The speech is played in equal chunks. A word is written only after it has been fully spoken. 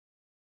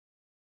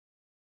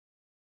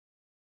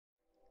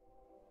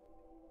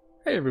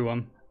Hey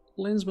everyone,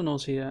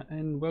 Lensmanoz here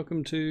and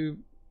welcome to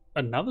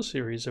another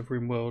series of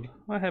Rimworld.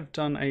 I have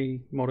done a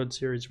modded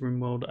series of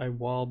Rimworld a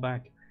while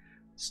back.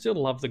 Still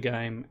love the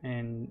game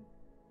and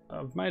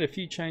I've made a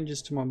few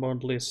changes to my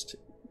mod list.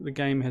 The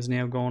game has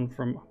now gone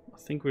from, I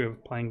think we were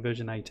playing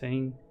version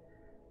 18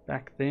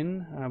 back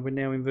then. We're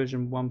now in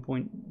version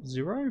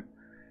 1.0.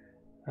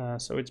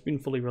 So it's been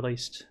fully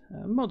released.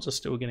 Mods are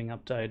still getting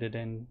updated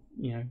and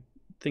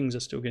things are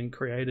still getting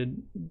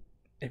created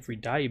every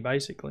day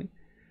basically.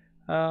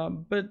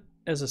 But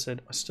as I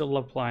said, I still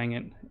love playing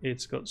it.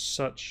 It's got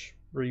such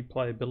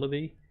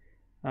replayability,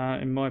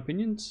 in my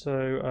opinion.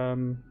 So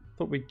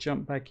thought we'd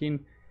jump back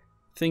in.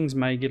 Things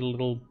may get a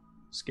little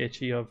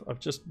sketchy. I've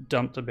just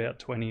dumped about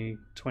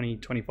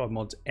 25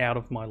 mods out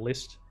of my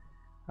list.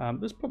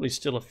 There's probably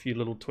still a few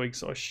little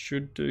tweaks I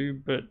should do,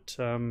 but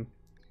I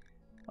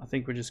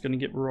think we're just going to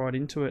get right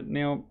into it.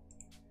 Now,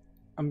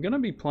 I'm going to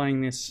be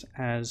playing this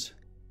as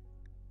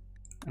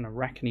an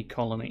Arachne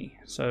colony.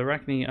 So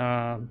Arachne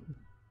are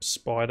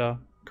spider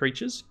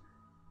creatures.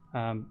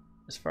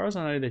 As far as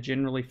I know, they're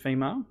generally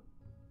female,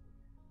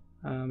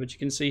 but you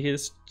can see here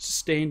it's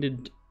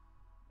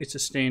a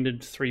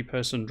standard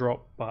 3-person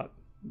drop, but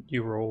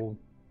you're all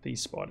these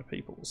spider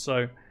people.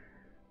 So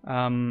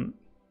the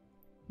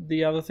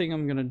other thing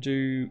I'm going to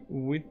do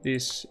with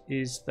this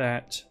is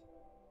that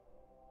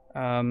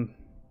I'm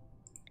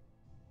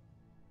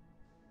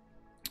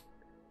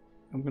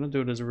going to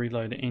do it as a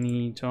reload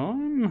any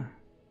time.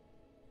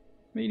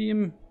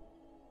 Medium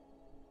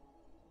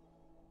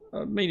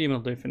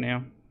will do for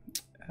now.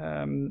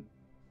 I'm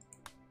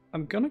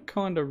going to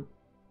kind of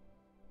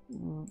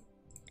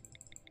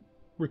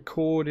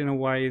record in a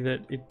way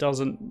that it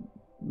doesn't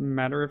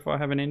matter if I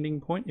have an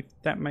ending point, if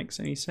that makes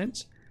any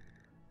sense.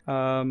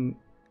 I'm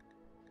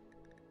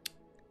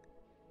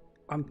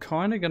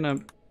kind of going to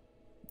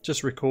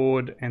just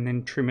record and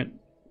then trim it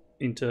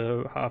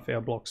into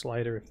half-hour blocks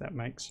later, if that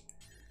makes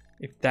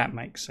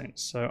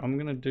sense. So I'm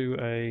going to do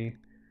an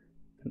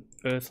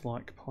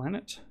Earth-like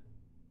planet.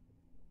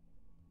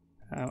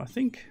 I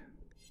think,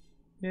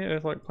 yeah,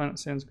 Earth-like planet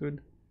sounds good.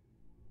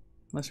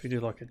 Unless we do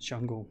like a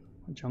jungle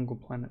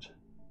planet.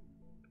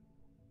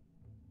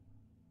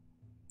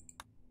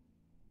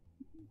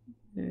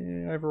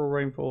 Yeah, overall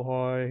rainfall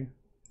high.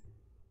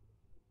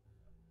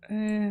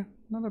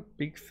 Not a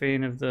big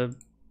fan of the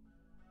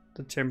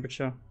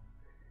temperature.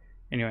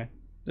 Anyway,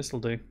 this will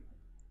do.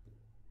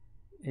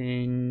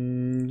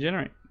 And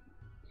generate.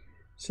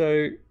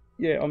 So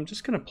yeah, I'm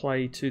just going to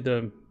play to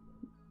the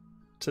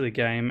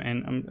game,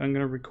 and I'm going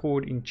to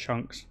record in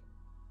chunks.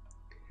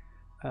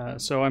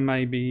 So I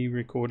may be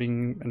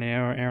recording an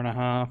hour, hour and a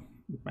half,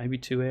 maybe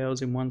 2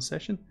 hours in one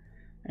session,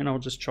 and I'll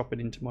just chop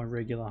it into my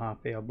regular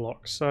half-hour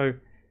blocks. So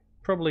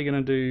probably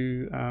going to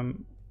do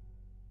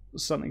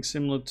something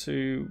similar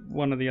to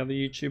one of the other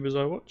YouTubers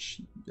I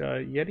watch,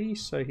 Yeti.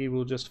 So he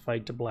will just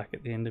fade to black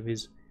at the end of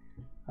his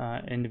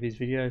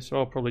video. So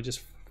I'll probably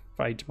just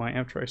fade to my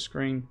outro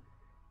screen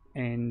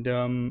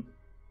and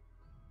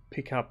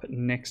pick up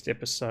next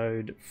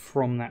episode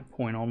from that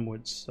point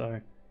onwards.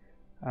 So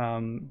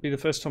be the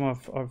first time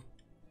I've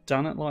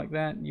done it like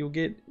that. You'll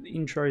get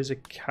intros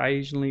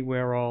occasionally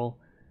where I'll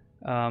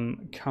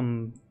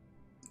come,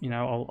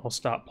 I'll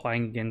start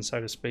playing again, so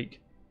to speak.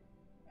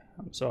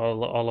 So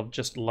I'll have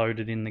just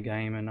loaded in the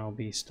game and I'll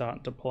be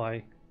starting to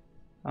play.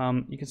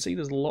 You can see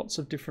there's lots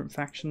of different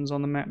factions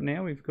on the map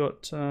now. We've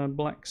got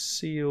Black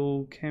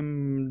Seal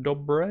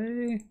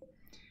Chemdobre,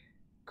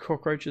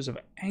 Cockroaches of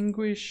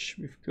Anguish,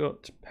 we've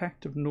got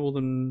Pact of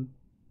Northern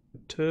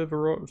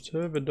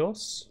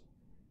Turvados,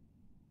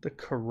 the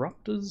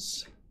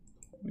Corruptors,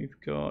 we've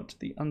got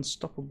the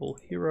Unstoppable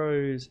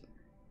Heroes,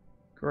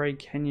 Grey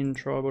Canyon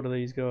Tribe, what are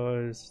these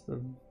guys,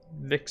 the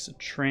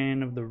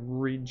Vexatran of the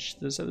Ridge.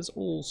 So there's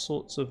all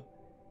sorts of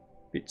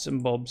bits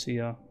and bobs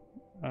here.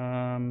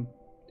 I'm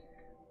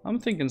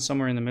thinking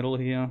somewhere in the middle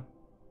here.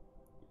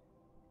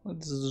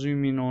 Let's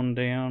zoom in on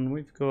down.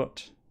 We've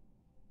got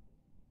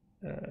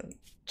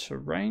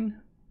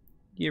terrain.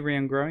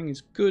 Year-round growing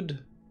is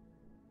good.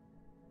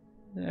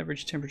 The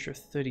average temperature of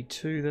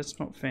 32. That's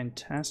not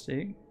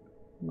fantastic.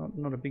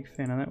 Not a big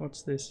fan of that.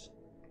 What's this?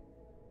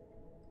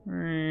 I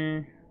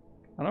don't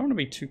want to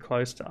be too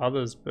close to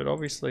others, but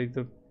obviously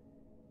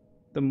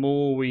the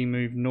more we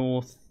move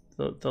north,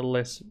 the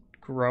less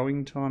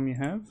growing time you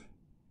have.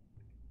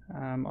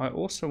 I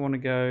also want to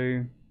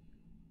go.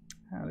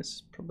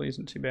 This probably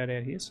isn't too bad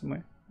out here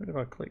somewhere. Where did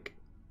I click?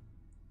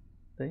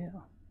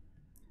 There.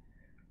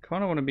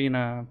 Kind of want to be in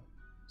a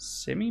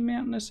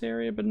semi-mountainous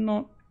area, but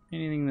not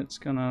anything that's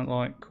gonna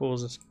like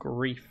cause us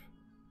grief.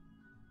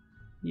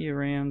 Year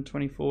round,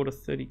 24 to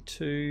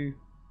 32.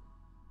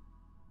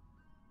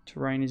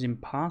 Terrain is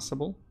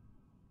impassable.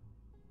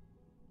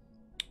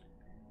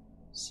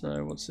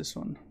 So what's this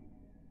one?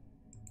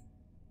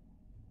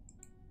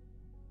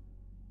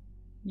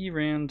 Year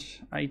round,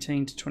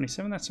 18 to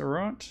 27. That's all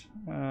right.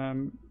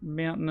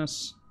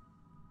 Mountainous,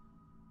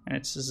 and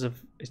it's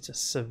a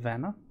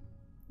savanna,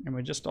 and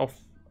we're just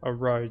off a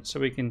road, so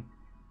we can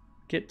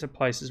get to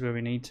places where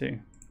we need to.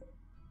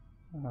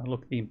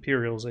 Look, the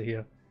Imperials are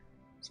here.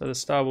 So the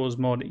Star Wars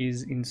mod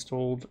is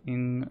installed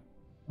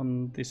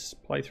on this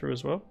playthrough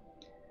as well.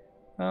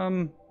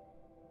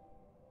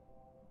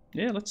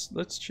 Yeah,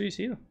 let's choose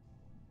here.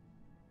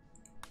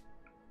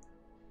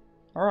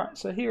 Alright,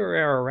 so here are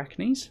our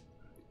Arachnes.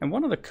 And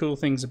one of the cool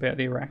things about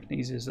the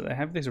Arachnes is that they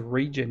have this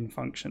regen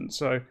function.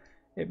 So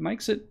it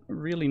makes it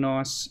really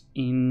nice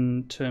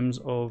in terms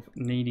of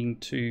needing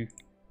to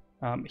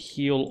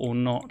heal or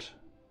not.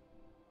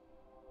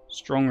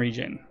 Strong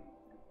regen.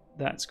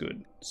 That's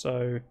good.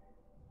 So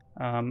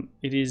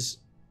it is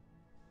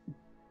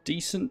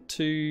decent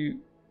to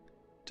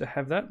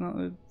have that.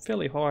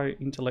 Fairly high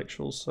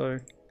intellectual, so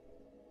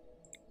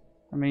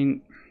I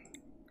mean,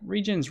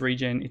 regen's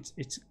regen.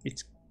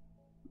 It's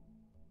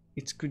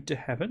good to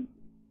have it.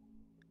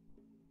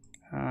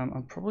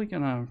 I'm probably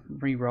gonna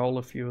re-roll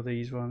a few of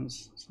these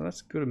ones. So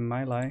that's good at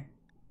melee.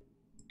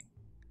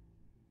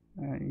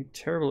 You're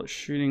terrible at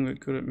shooting, but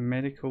good at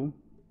medical.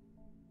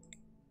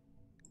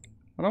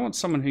 I don't want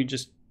someone who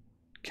just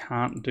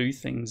can't do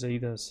things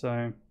either. So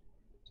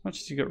as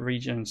much as you've got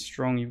regen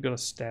strong, you've got a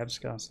stab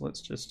scar. So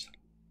let's just.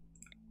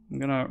 I'm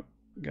gonna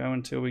go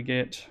until we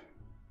get.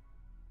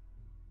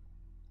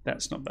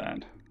 That's not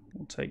bad.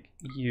 We'll take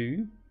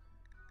you.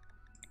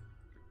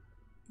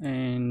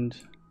 And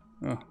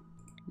oh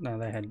no,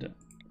 they had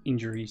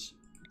injuries.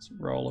 Let's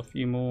roll a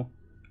few more.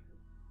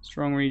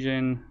 Strong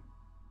regen.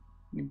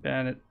 You're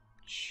bad at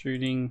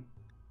shooting.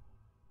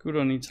 Good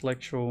on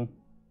intellectual.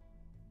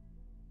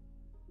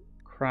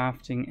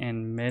 Crafting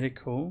and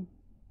medical.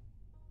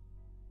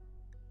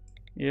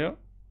 Yep.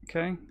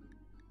 Okay.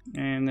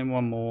 And then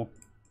one more.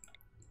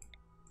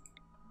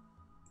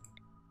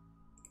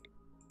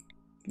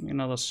 Give me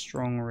another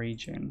strong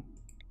regen.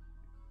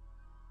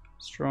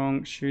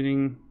 Strong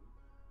shooting.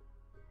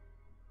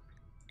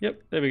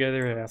 Yep, there we go,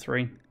 there are our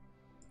 3.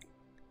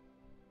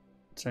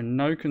 So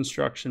no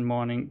construction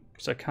mining,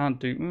 so I can't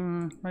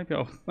do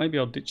maybe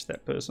I'll ditch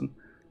that person.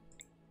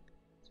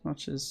 As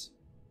much as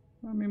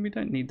I mean, we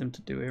don't need them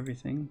to do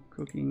everything.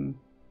 Cooking.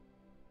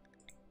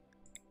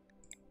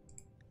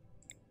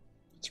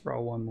 Let's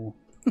roll one more.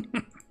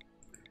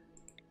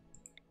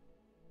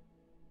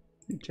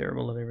 You're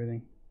terrible at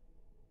everything.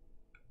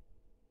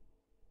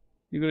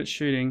 You're good at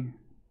shooting,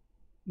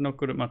 not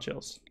good at much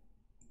else.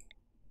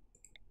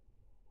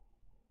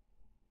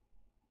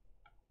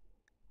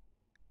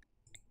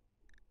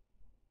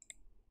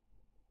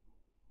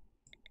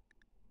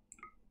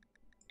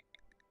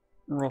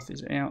 Roth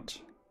is out.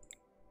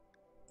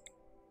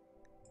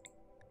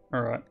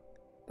 Alright,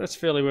 that's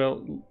fairly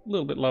well, a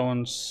little bit low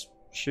on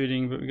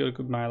shooting, but we've got a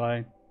good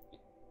melee.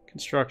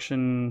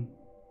 Construction,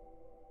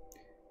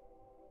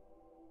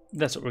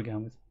 that's what we're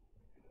going with.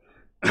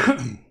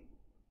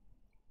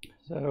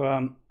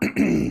 So,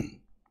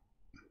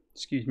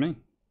 excuse me.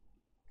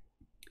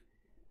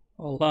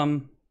 I'll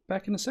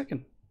back in a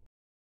second.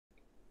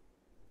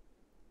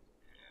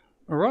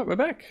 Alright, we're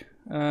back.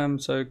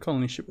 So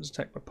colony ship was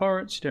attacked by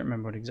pirates. You don't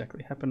remember what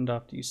exactly happened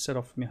after you set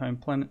off from your home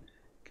planet.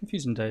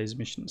 Confusing days,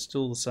 mission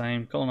still the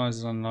same.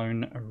 Colonizers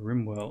unknown,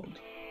 Rimworld.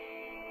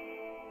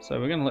 So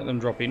we're going to let them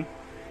drop in.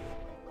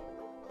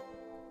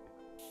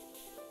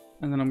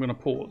 And then I'm going to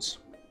pause.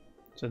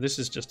 So this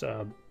is just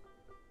a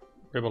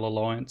Rebel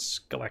Alliance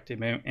Galactic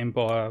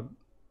Empire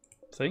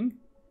thing.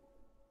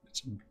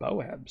 It's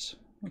biomes.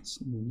 That's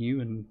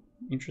new and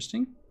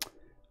interesting.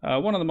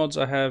 One of the mods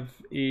I have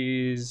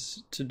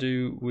is to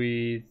do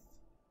with...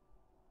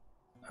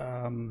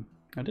 I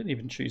didn't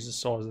even choose the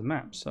size of the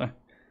map, so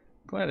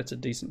glad it's a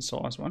decent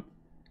size one.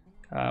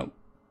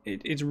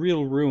 It's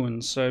real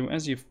ruins, so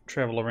as you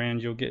travel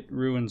around you'll get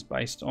ruins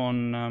based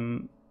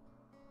on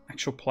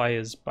actual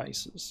players'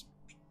 bases,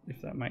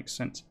 if that makes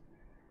sense.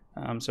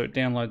 So it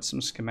downloads some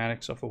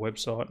schematics off a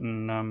website,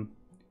 and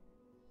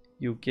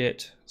you'll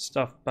get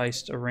stuff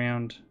based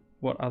around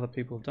what other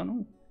people have done.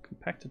 Oh,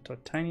 compacted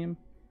titanium,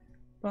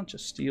 bunch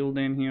of steel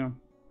down here.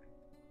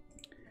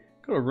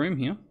 Got a room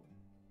here.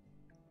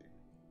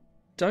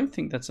 Don't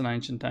think that's an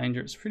ancient danger.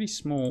 It's pretty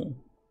small.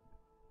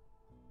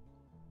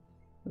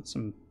 Got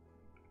some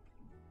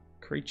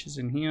creatures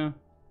in here.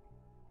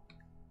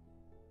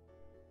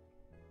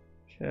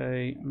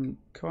 Okay, I'm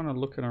kind of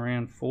looking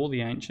around for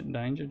the ancient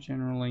danger.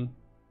 Generally,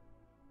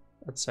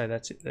 I'd say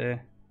that's it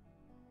there.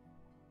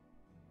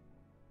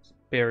 It's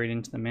buried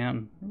into the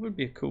mountain. It would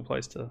be a cool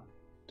place to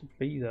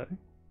be, though.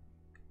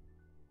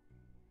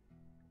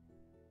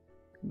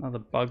 Another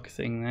bug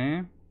thing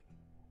there.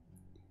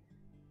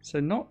 So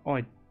not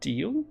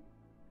ideal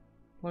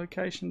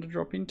location to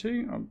drop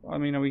into. I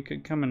mean, we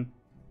could come and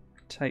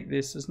take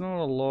this. There's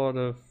not a lot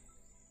of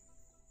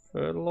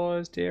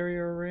fertilized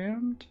area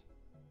around.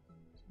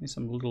 There's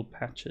some little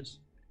patches.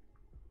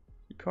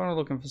 You're kind of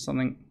looking for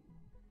something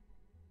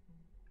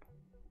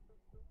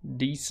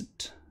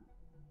decent.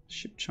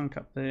 Ship chunk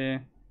up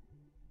there.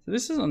 So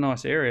this is a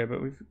nice area,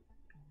 but we've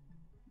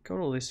got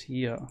all this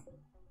here.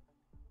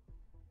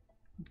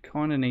 We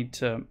kind of need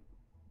to...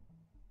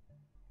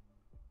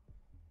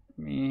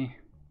 a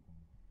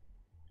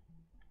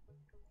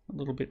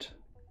little bit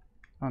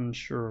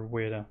unsure of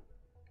where to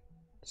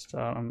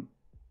start. I'm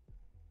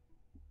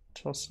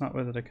tossing up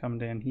whether to come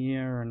down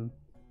here and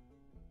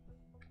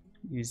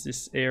use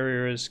this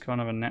area as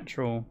kind of a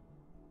natural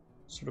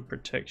sort of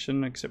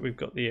protection, except we've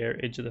got the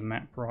edge of the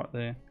map right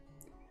there.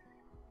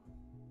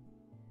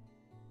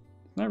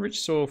 No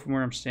rich soil from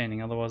where I'm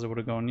standing, otherwise I would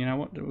have gone, you know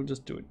what, we'll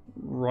just do it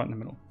right in the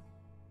middle.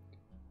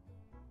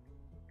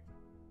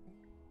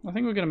 I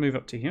think we're going to move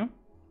up to here.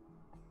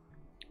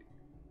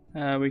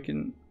 We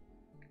can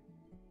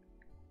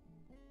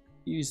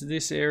use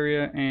this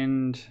area,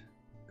 and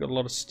got a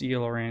lot of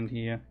steel around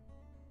here.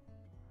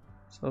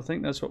 So I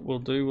think that's what we'll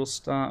do. We'll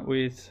start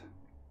with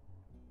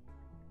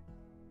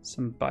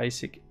some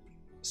basic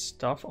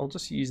stuff. I'll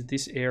just use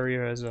this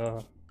area as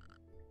a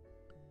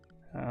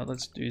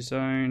let's do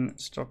zone,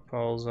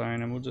 stockpile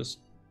zone, and we'll just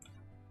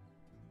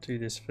do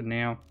this for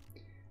now.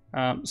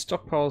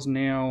 Stockpiles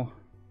now,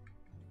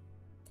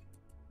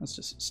 let's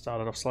just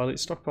start it off slowly.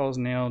 Stockpiles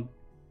now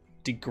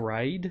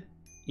degrade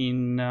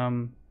in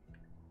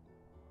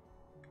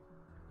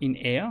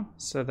air,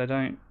 so they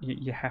don't,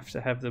 you have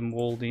to have them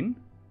walled in.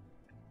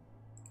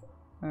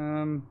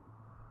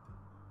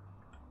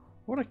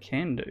 What I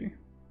can do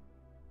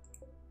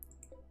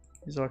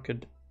is I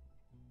could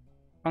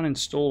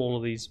uninstall all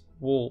of these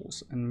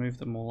walls and move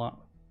them all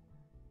up.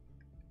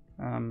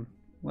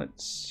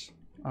 Let's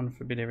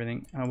unforbid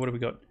everything. What have we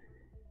got?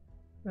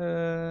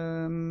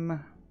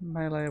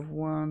 Melee of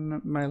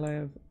 1, melee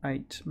of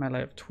 8,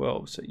 melee of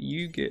 12. So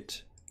you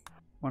get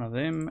one of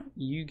them,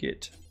 you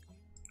get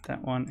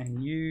that one,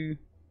 and you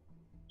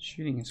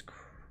shooting is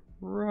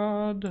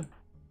crud.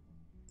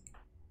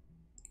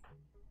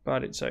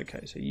 But it's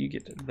okay, so you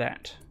get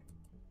that.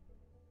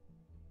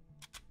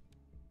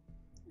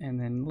 And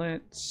then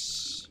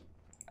let's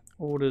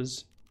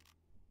orders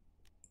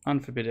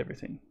unforbid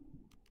everything.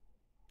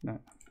 No,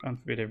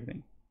 unforbid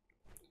everything.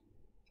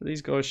 So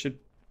these guys should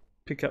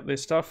pick up their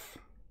stuff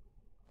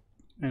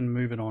and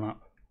move it on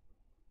up.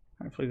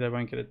 Hopefully they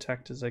won't get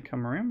attacked as they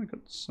come around. We've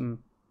got some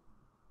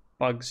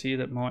bugs here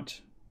that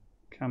might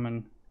come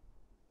and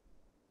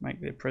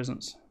make their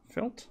presence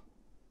felt.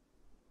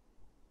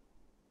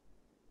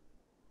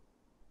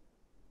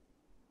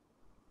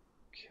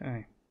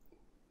 Okay,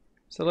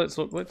 so let's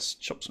look, let's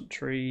chop some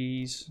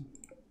trees,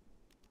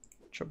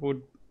 chop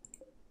wood.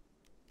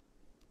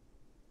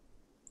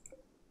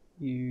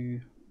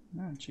 You,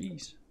 oh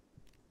geez,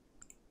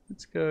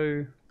 let's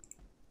go,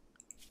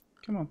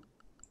 come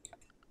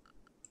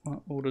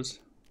on, orders.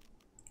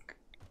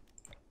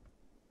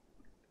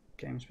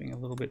 Game's being a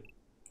little bit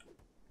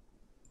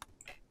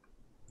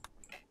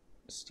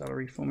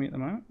stuttery for me at the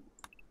moment.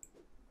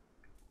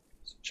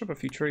 So chop a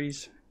few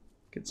trees,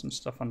 get some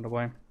stuff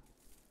underway.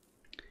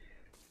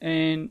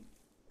 And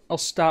I'll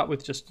start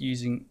with just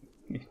using,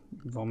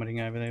 vomiting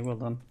over there, well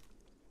done.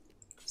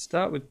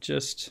 Start with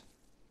just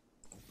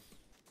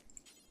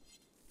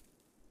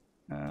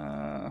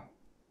yeah,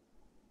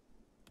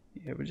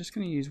 we're just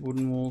going to use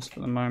wooden walls for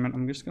the moment.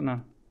 I'm just going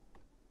to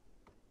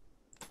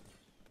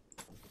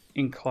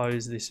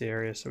enclose this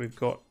area so we've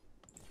got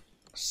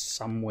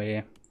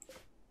somewhere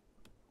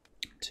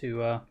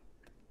to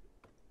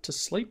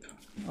sleep.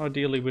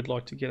 Ideally we'd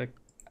like to get a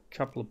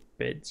couple of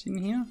beds in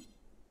here.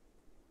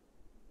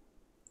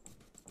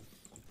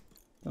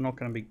 They're not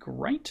going to be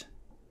great,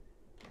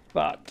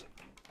 but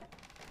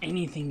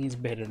anything is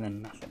better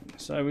than nothing.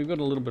 So we've got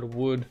a little bit of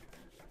wood,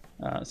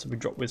 so we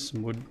drop with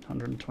some wood,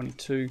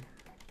 122.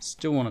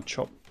 Still want to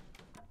chop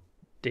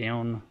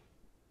down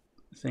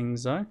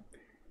things though.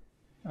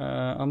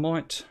 I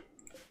might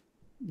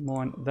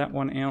mine that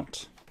one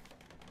out,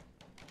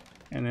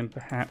 and then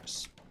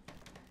perhaps,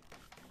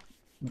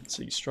 let's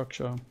see,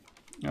 structure.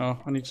 Oh,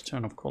 I need to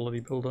turn off quality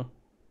builder.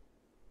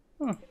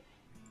 Oh,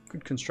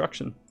 good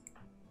construction.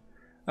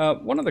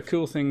 One of the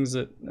cool things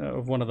that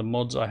of one of the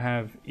mods I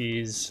have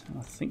is,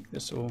 I think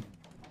this will,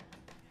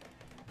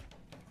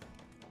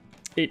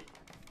 it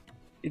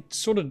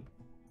sort of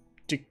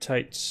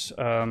dictates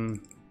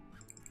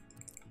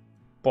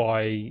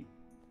by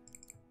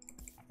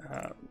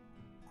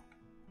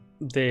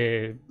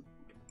their,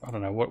 I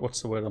don't know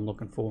what's the word I'm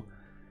looking for.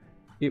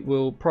 It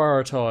will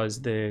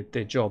prioritize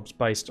their jobs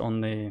based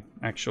on their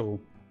actual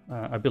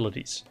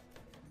abilities.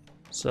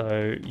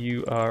 So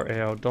you are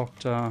our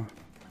doctor.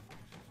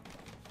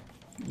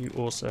 You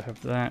also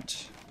have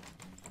that.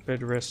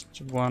 Bed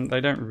rest 1. They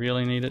don't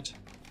really need it.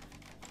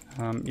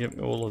 You have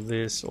all of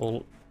this,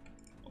 all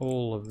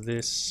of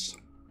this.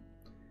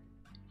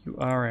 You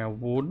are our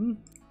warden,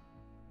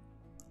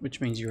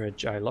 which means you're a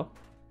jailer.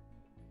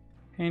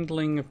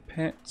 Handling of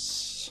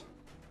pets.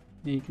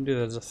 You can do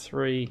that as a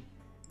 3.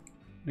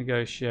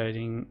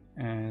 Negotiating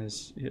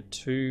as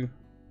 2.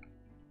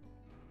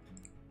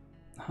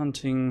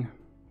 Hunting,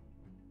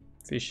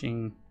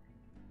 fishing.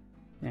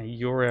 Now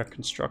you're our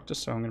constructor,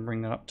 so I'm going to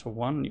bring that up to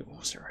 1. You're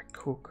also a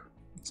cook.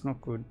 It's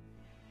not good.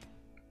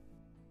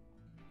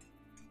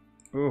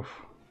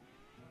 Oof.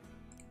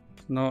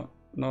 Not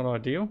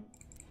ideal.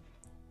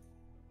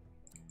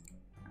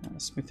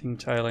 Smithing,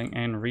 tailing,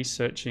 and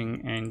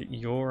researching, and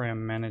you're our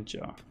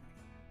manager.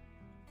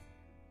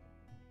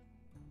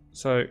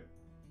 So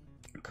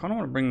I kind of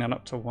want to bring that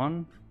up to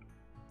 1.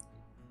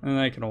 And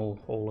they can all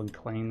haul and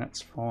clean,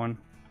 that's fine.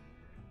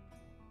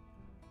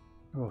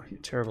 Oh, you're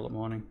terrible at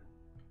mining.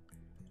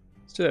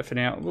 Let's do that for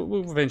now.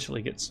 We'll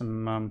eventually get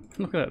some...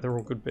 look at that, they're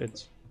all good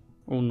beds.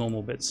 All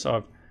normal beds. So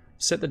I've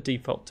set the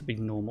default to be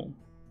normal.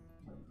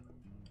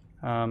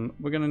 We're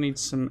going to need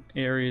some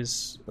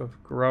areas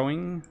of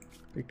growing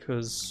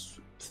because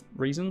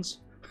reasons.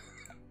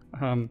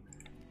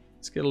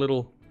 Let's get a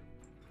little...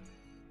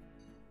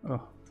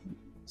 Oh,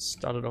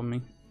 started on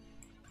me.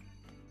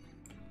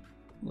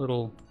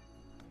 Little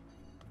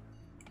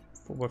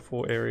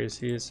 4x4 areas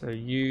here. So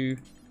you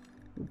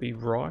will be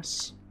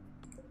rice.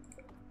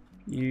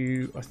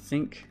 You, I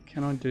think,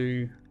 can I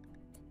do...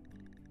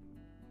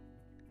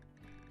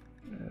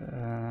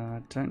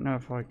 don't know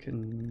if I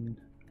can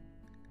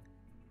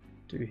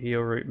do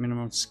heal root,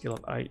 minimum skill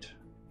of 8.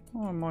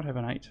 Oh, I might have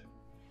an 8.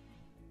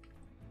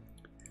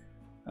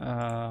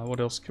 What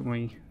else can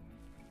we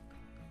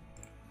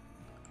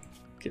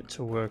get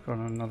to work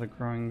on? Another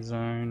growing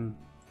zone.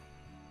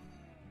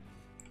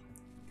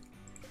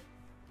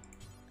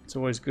 It's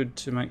always good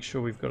to make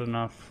sure we've got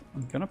enough.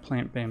 I'm going to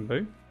plant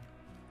bamboo.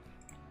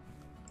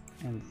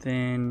 And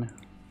then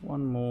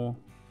one more.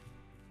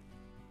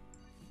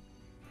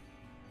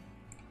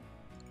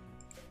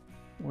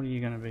 What are you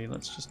going to be?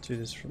 Let's just do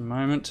this for a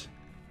moment.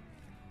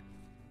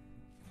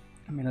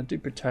 I mean, I do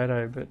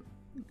potato, but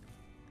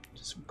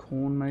just some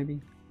corn maybe.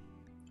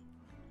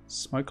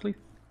 Smoke leaf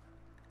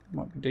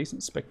might be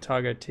decent.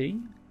 Spectago tea.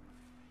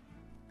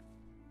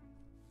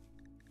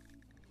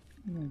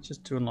 Yeah,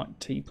 just doing like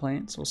tea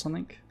plants or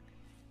something.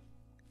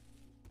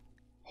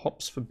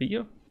 Hops for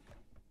beer.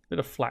 Bit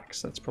of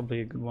flax, that's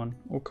probably a good one.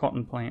 Or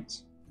cotton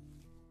plants.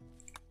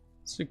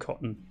 Let's do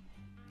cotton.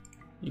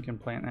 You can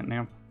plant that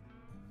now.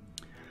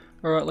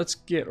 Alright, let's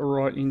get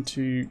right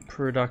into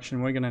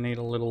production. We're going to need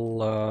a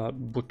little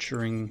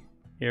butchering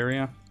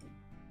area.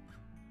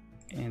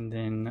 And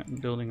then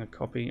building a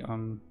copy.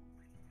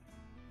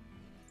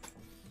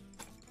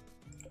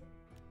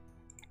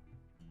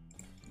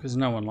 Because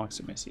no one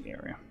likes a messy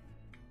area.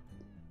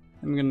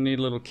 And we're going to need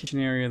a little kitchen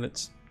area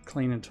that's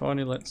clean and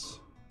tidy. Let's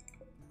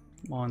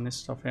mine this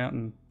stuff out,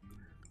 and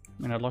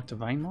I mean, I'd like to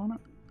vein mine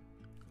it.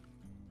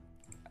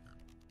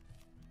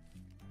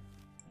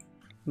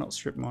 Not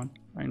strip mine,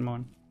 vein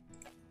mine.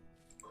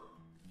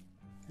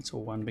 It's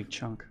all one big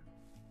chunk.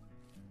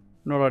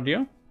 Not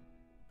ideal.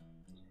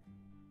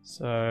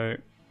 So I'm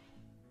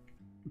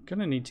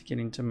gonna need to get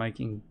into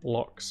making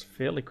blocks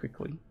fairly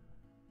quickly.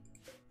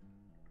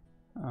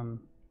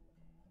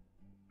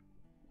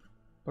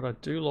 But I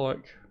do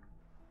like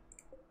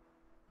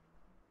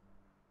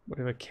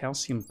whatever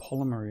calcium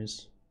polymer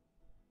is.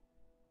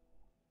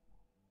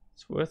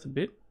 It's worth a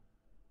bit.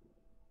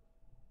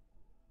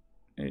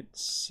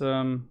 It's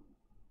got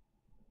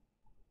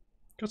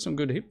some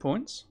good hit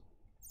points.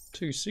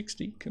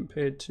 260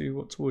 compared to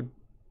what's wood.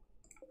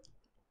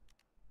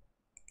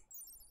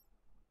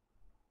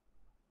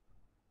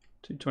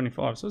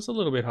 $225, so it's a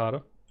little bit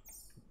harder.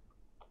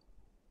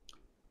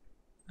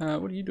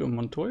 What are you doing,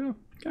 Montoya?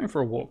 Going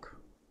for a walk.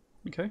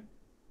 Okay,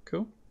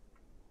 cool.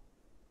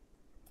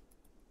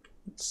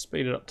 Let's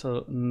speed it up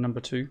to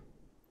number 2.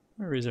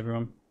 Where is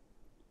everyone?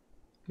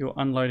 You're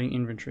unloading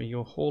inventory.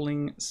 You're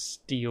hauling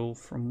steel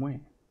from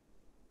where?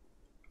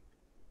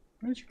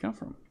 Where did you come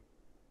from?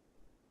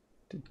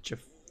 Did you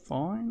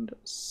find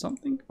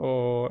something?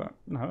 Or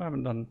no, I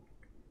haven't done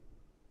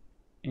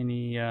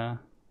any oh,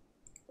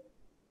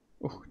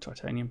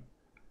 titanium.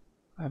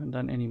 I haven't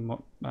done any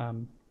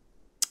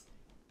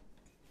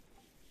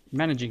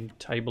managing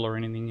table or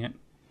anything yet.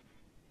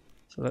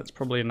 So that's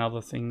probably another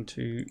thing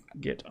to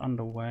get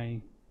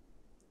underway.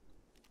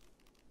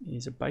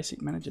 Is a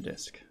basic manager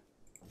desk.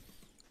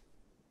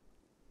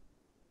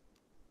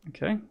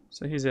 Okay,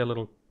 so here's our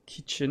little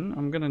kitchen.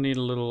 I'm going to need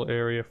a little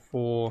area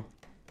for...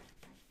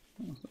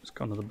 It's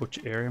kind of the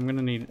butcher area. I'm going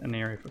to need an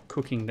area for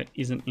cooking that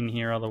isn't in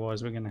here,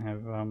 otherwise we're going to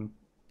have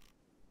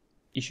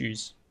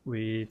issues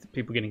with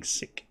people getting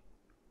sick.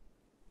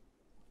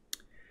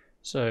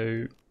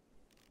 So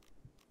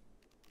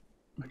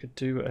I could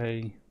do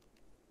a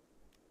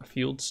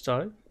field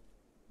stove.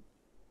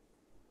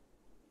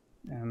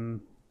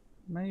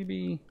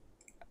 Maybe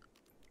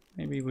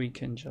we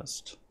can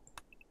just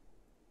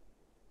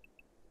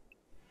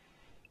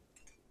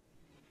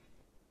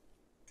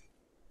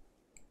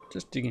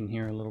dig in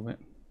here a little bit,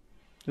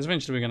 because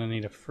eventually we're going to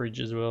need a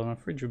fridge as well, and a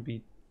fridge would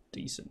be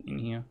decent in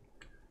here.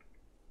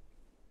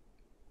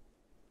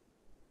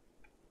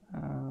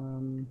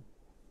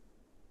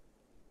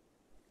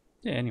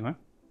 Yeah, anyway,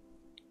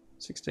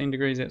 16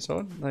 degrees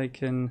outside. They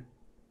can,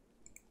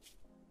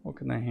 what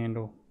can they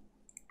handle?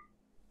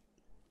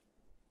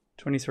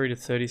 23 to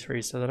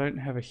 33, so they don't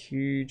have a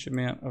huge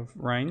amount of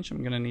range. I'm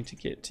going to need to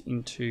get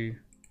into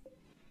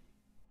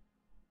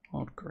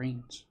wild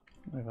greens,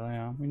 wherever they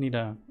are. We need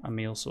a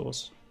meal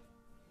source.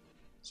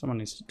 Someone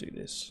needs to do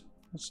this.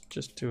 Let's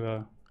just do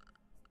a...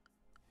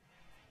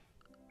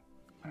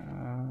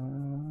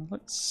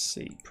 let's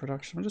see,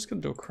 production. I'm just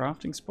going to do a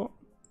crafting spot.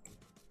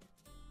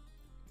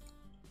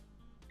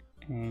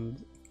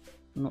 And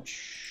I'm not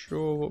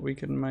sure what we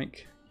can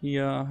make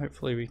here.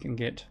 Hopefully we can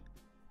get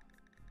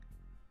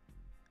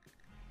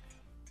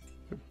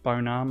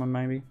bone armor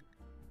maybe.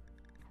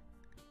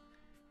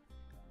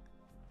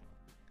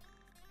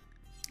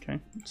 Okay,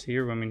 it's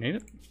here when we need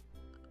it.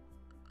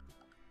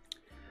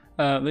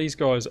 These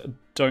guys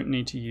don't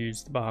need to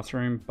use the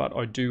bathroom, but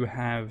I do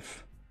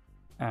have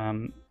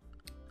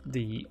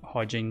the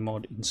hygiene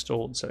mod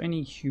installed. So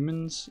any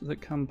humans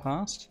that come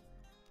past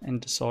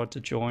and decide to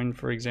join,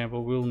 for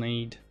example, will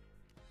need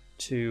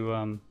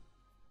to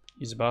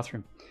use a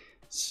bathroom.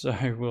 So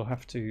we'll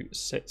have to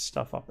set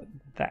stuff up at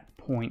that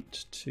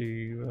point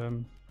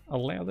to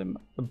allow them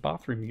the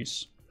bathroom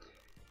use.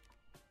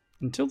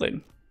 Until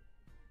then,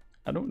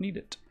 I don't need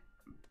it.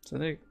 So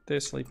they're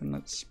sleeping.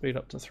 Let's speed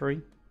up to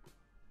 3.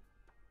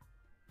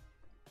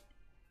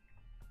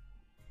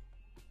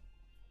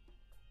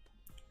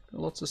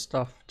 Got lots of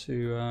stuff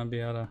to be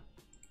able to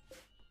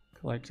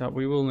collect up.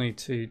 We will need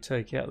to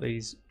take out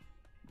these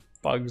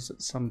bugs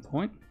at some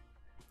point.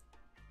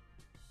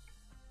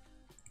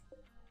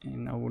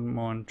 And I wouldn't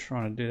mind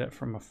trying to do that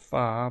from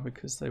afar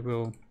because they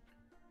will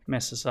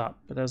mess us up.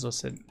 But as I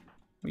said,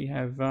 we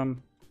have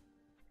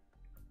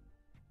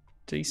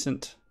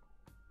decent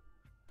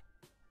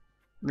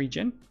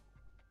regen.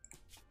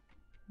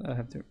 I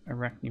have the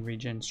Arachne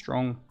regen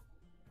strong.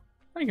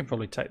 I can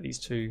probably take these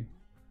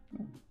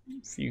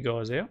few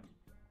guys out.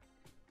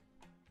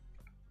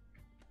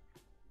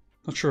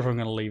 Not sure if I'm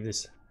going to leave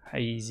this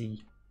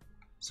hazy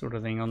sort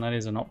of thing on. That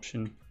is an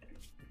option.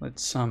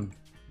 Let's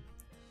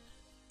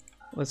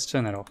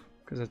turn that off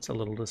because it's a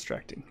little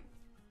distracting.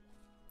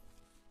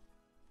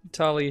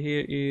 Talia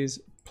here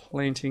is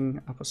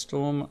planting up a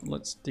storm.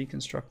 Let's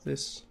deconstruct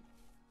this.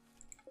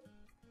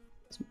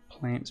 Some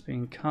plants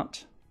being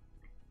cut.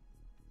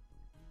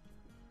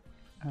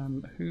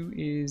 Who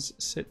is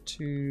set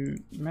to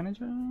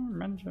manager?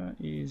 Manager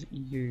is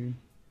you.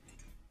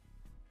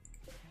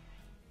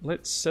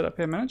 Let's set up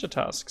our manager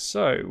tasks.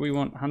 So we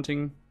want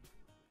hunting.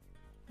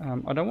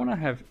 I don't want to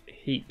have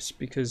heaps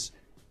because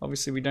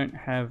obviously we don't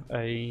have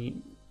a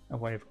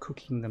way of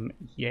cooking them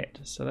yet.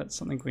 So that's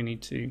something we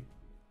need to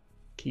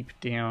keep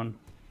down.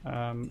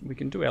 We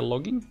can do our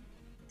logging.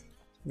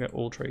 We got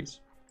all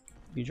trees.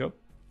 New job.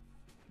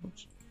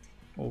 Oops.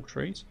 All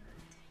trees.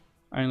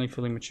 Only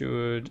fully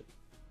matured.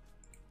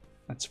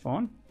 That's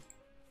fine.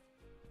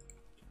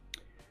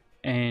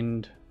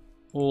 And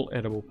all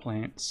edible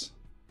plants.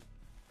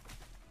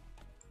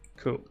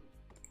 Cool.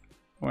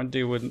 I won't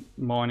deal with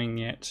mining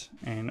yet,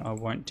 and I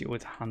won't deal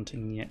with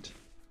hunting yet.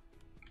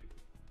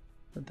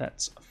 But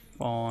that's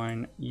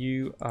fine.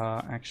 You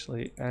are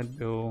actually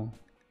Advil.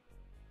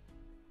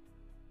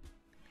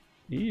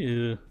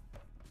 Ew.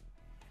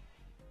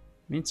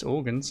 Meat's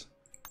organs.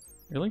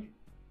 Really?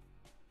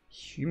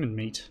 Human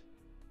meat.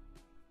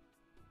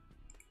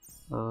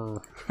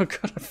 I've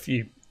got a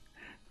few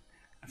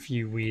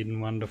weird and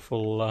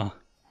wonderful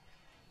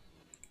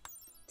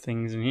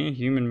things in here.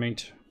 Human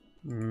meat.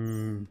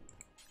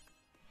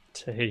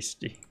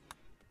 Tasty.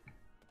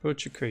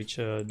 Butcher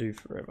creature, do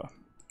forever.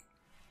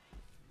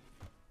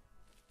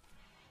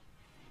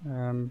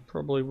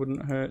 Probably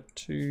wouldn't hurt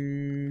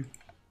to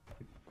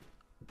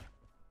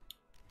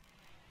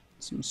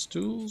some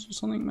stools or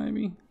something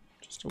maybe.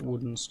 Just a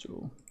wooden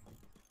stool.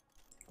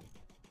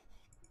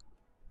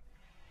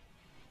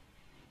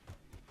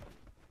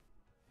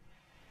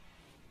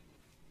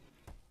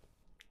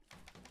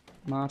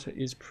 Marta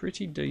is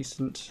pretty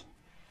decent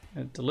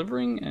at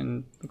delivering,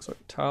 and looks like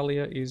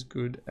Talia is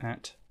good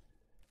at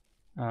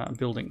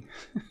building.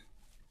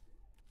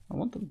 I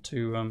want them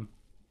to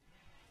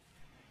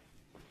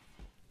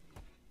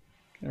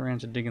get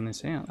around to digging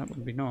this out. That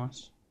would be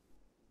nice.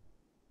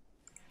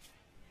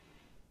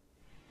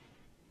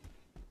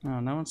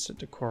 Oh, no one's set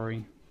to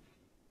quarry.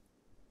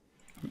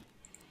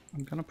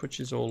 I'm going to put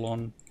you all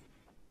on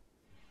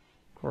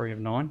quarry of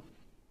 9.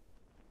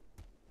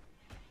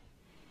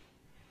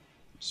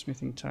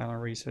 Smithing, Taylor,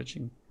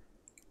 researching.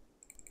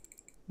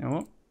 You know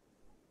what?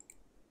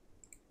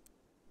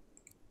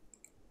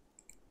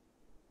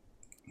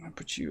 I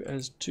put you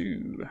as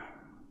 2,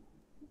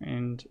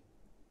 and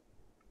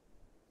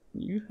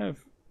you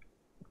have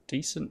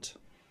decent.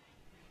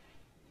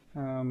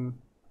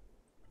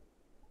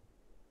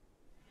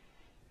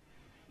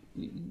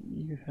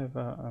 You have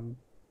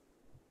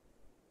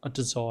a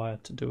desire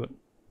to do it.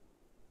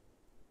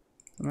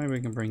 So maybe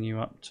we can bring you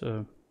up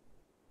to.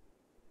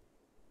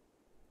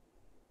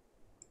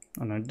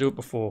 Oh no, do it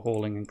before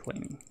hauling and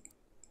cleaning.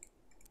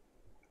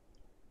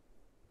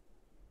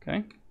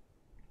 Okay.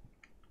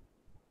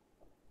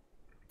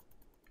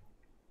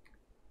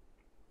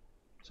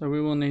 So we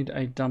will need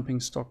a dumping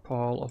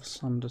stockpile of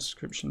some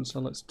description. So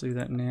let's do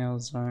that now.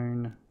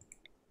 Zone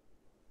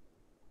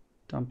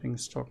dumping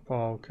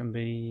stockpile can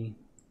be,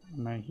 I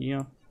don't know,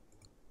 here.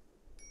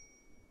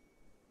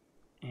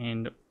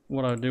 And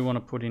what I do want to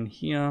put in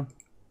here,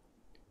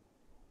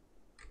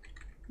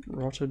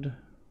 rotted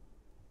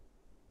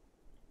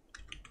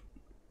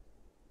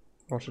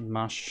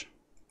mush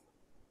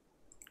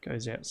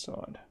goes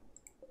outside.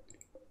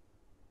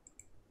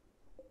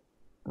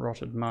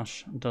 Rotted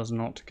mush does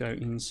not go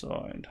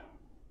inside.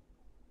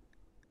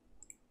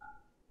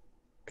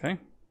 Okay.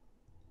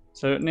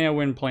 So now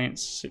when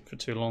plants sit for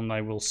too long,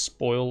 they will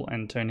spoil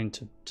and turn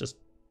into just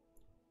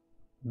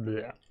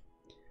bleh.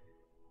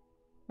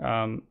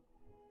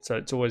 So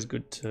it's always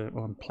good to,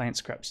 well, plant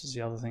scraps is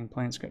the other thing.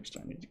 Plant scraps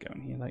don't need to go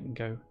in here. They can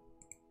go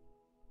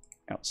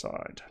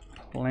outside.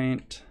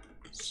 Plant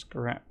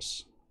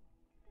scraps.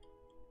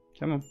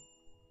 Come on.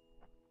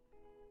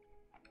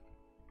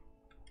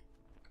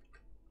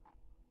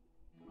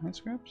 Plant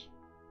scraps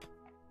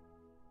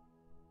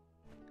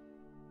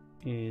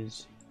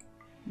is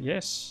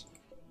yes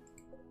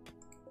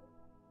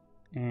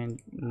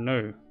and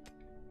no.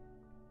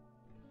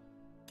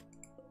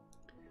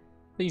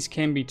 These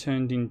can be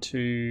turned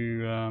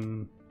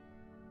into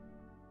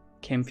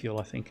chem fuel,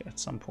 I think, at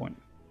some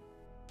point.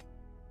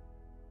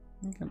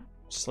 I'm gonna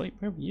sleep.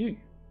 Where were you?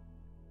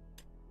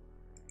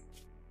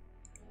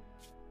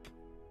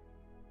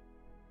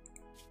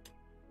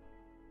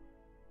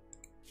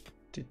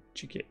 Did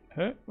you get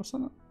hurt or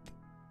something?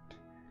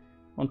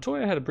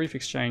 Montoya had a brief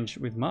exchange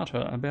with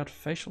Marta about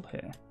facial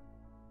hair.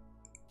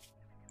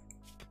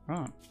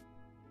 Right.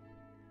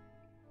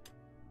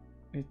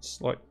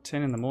 It's like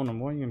 10 in the morning.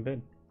 Why are you in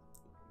bed?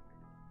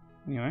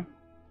 Anyway.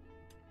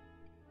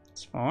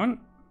 It's fine.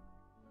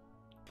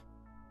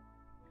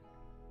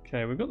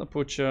 Okay, we've got the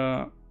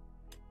butcher.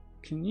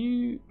 Can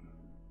you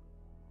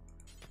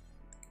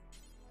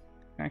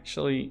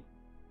actually...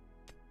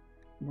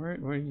 Where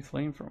are you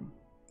fleeing from?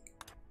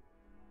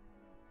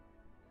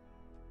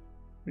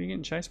 What are you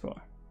getting chased by?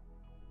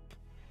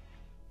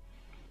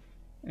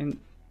 And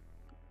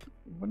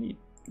what are you...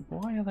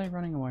 Why are they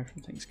running away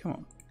from things? Come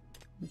on.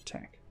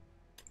 Attack.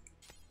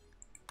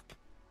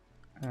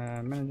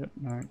 Manager...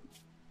 No.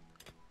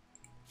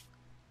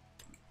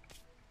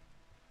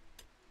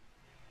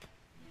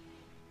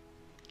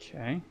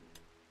 Okay.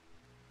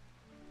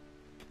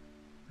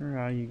 Where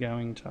are you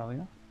going,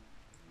 Talia?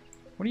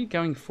 What are you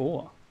going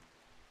for?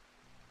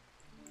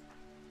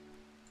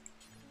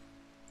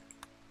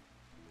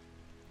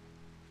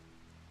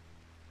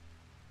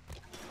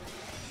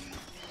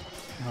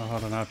 Oh, I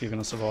don't know if you're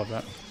going to survive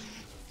that.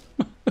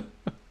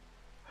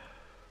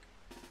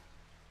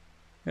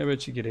 How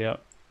about you get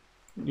out?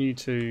 You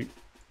two,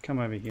 come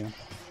over here.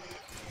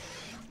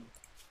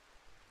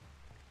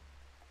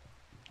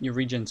 Your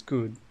regen's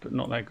good, but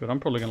not that good. I'm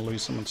probably going to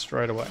lose someone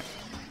straight away.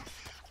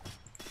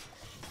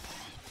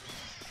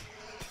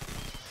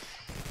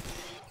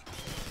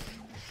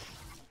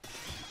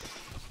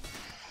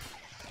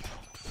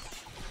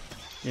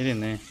 Get in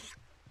there.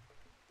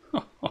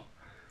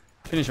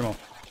 Finish him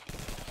off.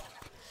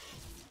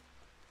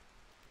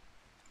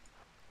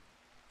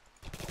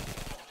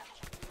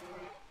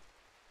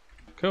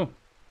 Cool.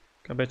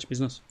 Go about your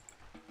business.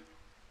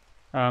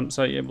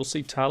 So yeah, we'll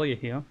see Talia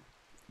here.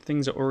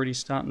 Things are already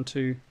starting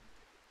to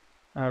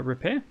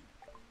repair.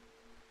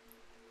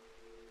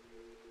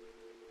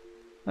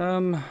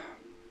 Yeah,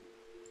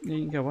 you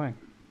can go away.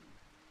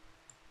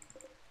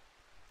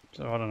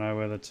 So I don't know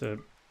whether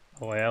to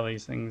allow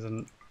these things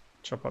and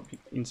chop up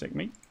insect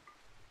meat.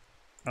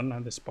 I don't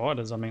know, they're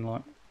spiders, I mean,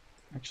 like,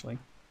 actually.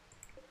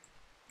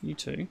 You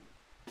two,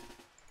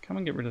 come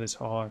and get rid of this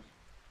hive.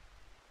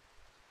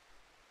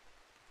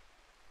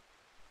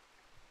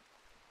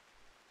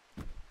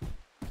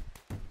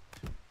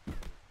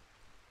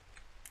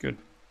 Good.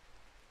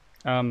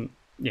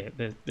 Yeah,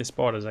 they're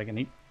spiders. They can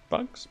eat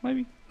bugs,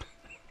 maybe.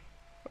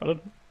 I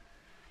don't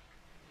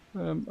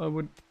know. I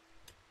would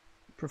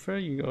prefer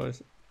you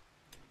guys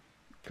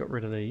got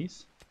rid of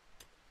these.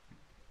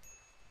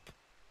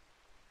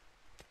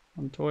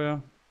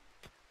 Montoya,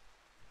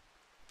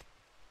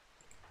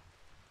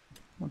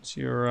 what's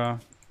your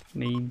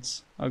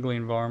needs? Ugly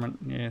environment.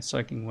 Yeah,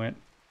 soaking wet.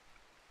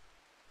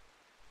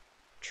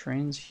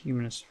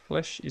 Transhumanist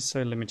flesh is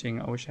so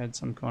limiting. I wish I had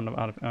some kind of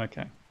artifact.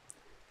 Okay.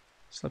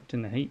 Slept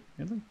in the heat,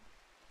 really?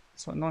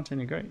 It's like 19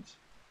 degrees.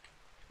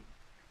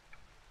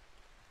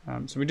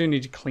 So we do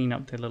need to clean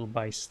up their little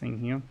base thing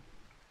here.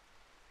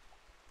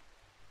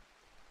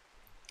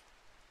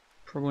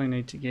 Probably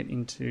need to get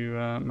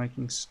into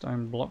making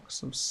stone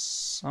blocks of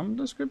some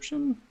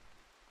description.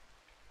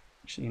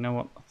 Actually, you know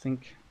what? I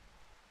think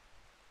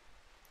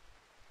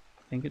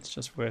it's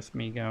just worth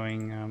me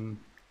going.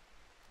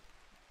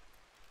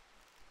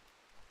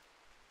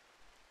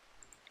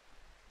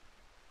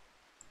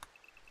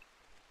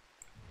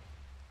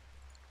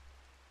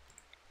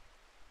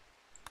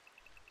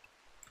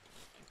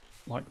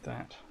 Like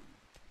that,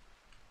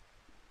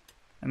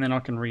 and then I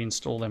can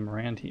reinstall them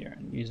around here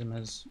and use them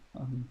as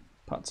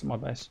parts of my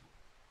base.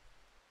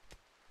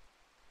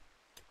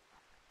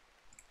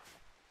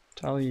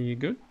 Talia, you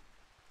good?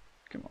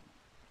 Come on.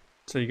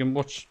 So you can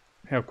watch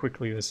how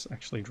quickly this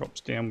actually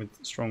drops down with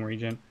strong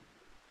regen.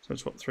 So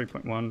it's what,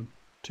 3.1,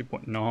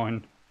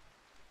 2.9,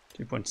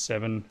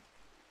 2.7.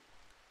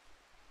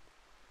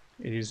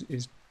 It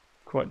is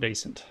quite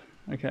decent.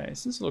 Okay,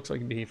 so this looks like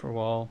it'll be here for a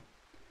while.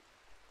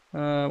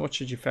 What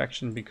should your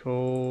faction be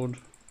called?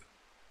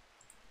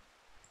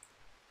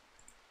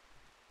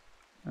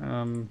 I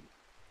don't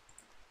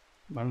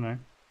know.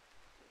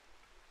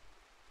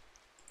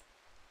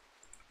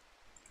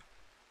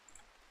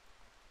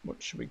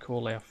 What should we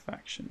call our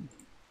faction?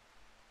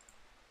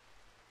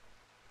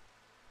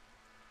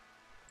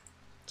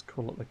 Let's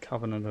call it the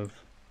Covenant of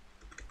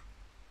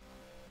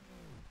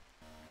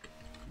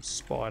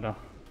Spider.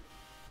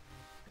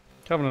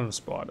 Covenant of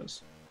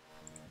Spiders.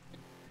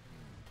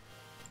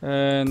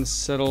 And the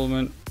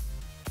settlement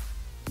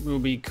will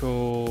be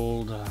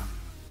called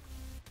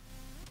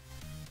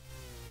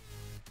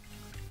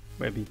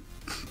Webby.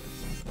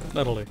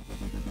 That'll do.